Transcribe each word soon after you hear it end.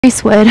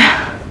Greasewood.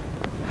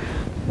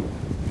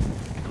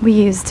 We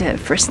used it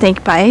for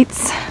snake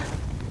bites,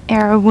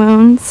 arrow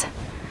wounds,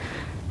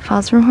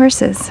 falls from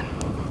horses.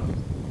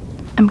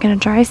 I'm gonna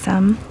dry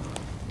some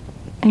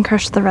and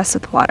crush the rest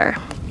with water.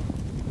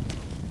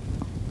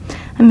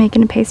 I'm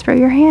making a paste for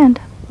your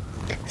hand.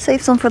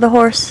 Save some for the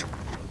horse.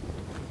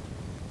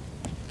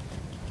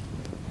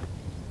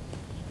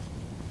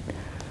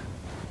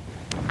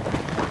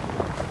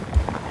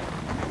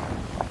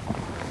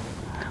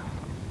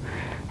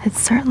 It's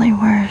certainly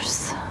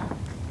worse.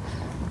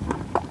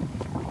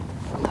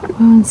 The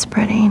wound's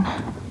spreading.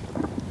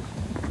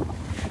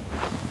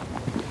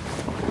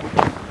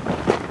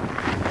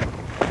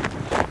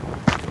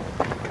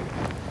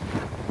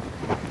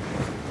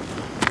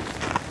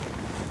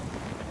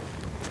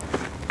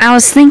 I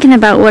was thinking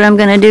about what I'm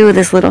gonna do with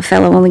this little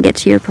fellow when we get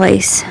to your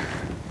place.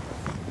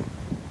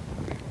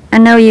 I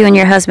know you and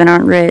your husband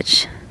aren't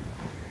rich.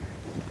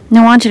 And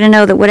I want you to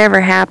know that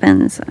whatever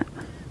happens,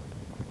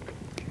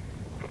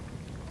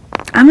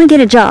 I'm gonna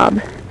get a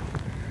job.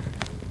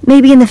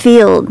 Maybe in the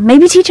field,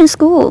 maybe teaching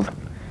school.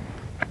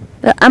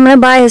 But I'm gonna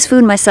buy his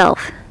food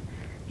myself.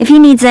 If he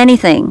needs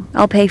anything,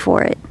 I'll pay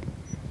for it.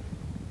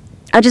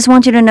 I just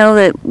want you to know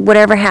that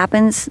whatever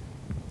happens,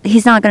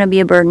 he's not gonna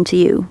be a burden to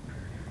you.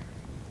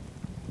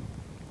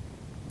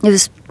 It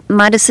was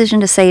my decision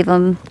to save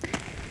him.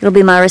 It'll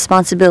be my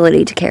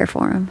responsibility to care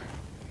for him.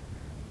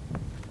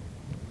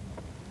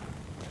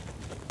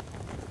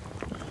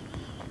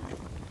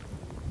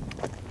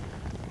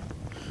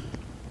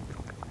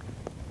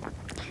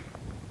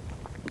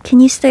 Can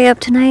you stay up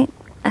tonight?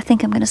 I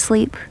think I'm gonna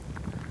sleep.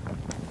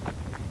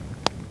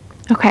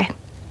 Okay.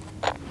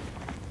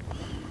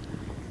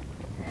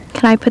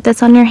 Can I put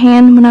this on your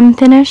hand when I'm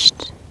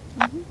finished?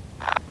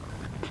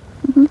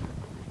 Mm-hmm.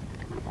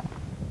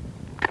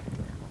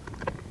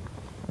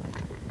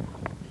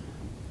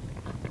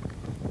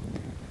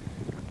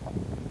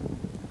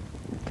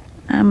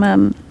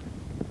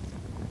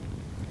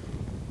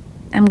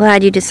 I'm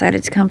glad you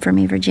decided to come for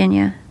me,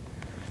 Virginia.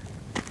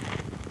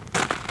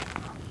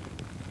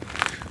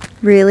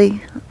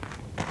 Really?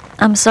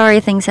 I'm sorry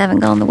things haven't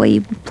gone the way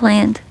you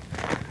planned.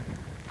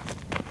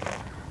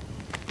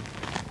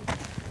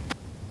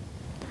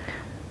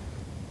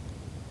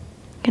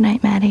 Good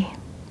night, Maddie.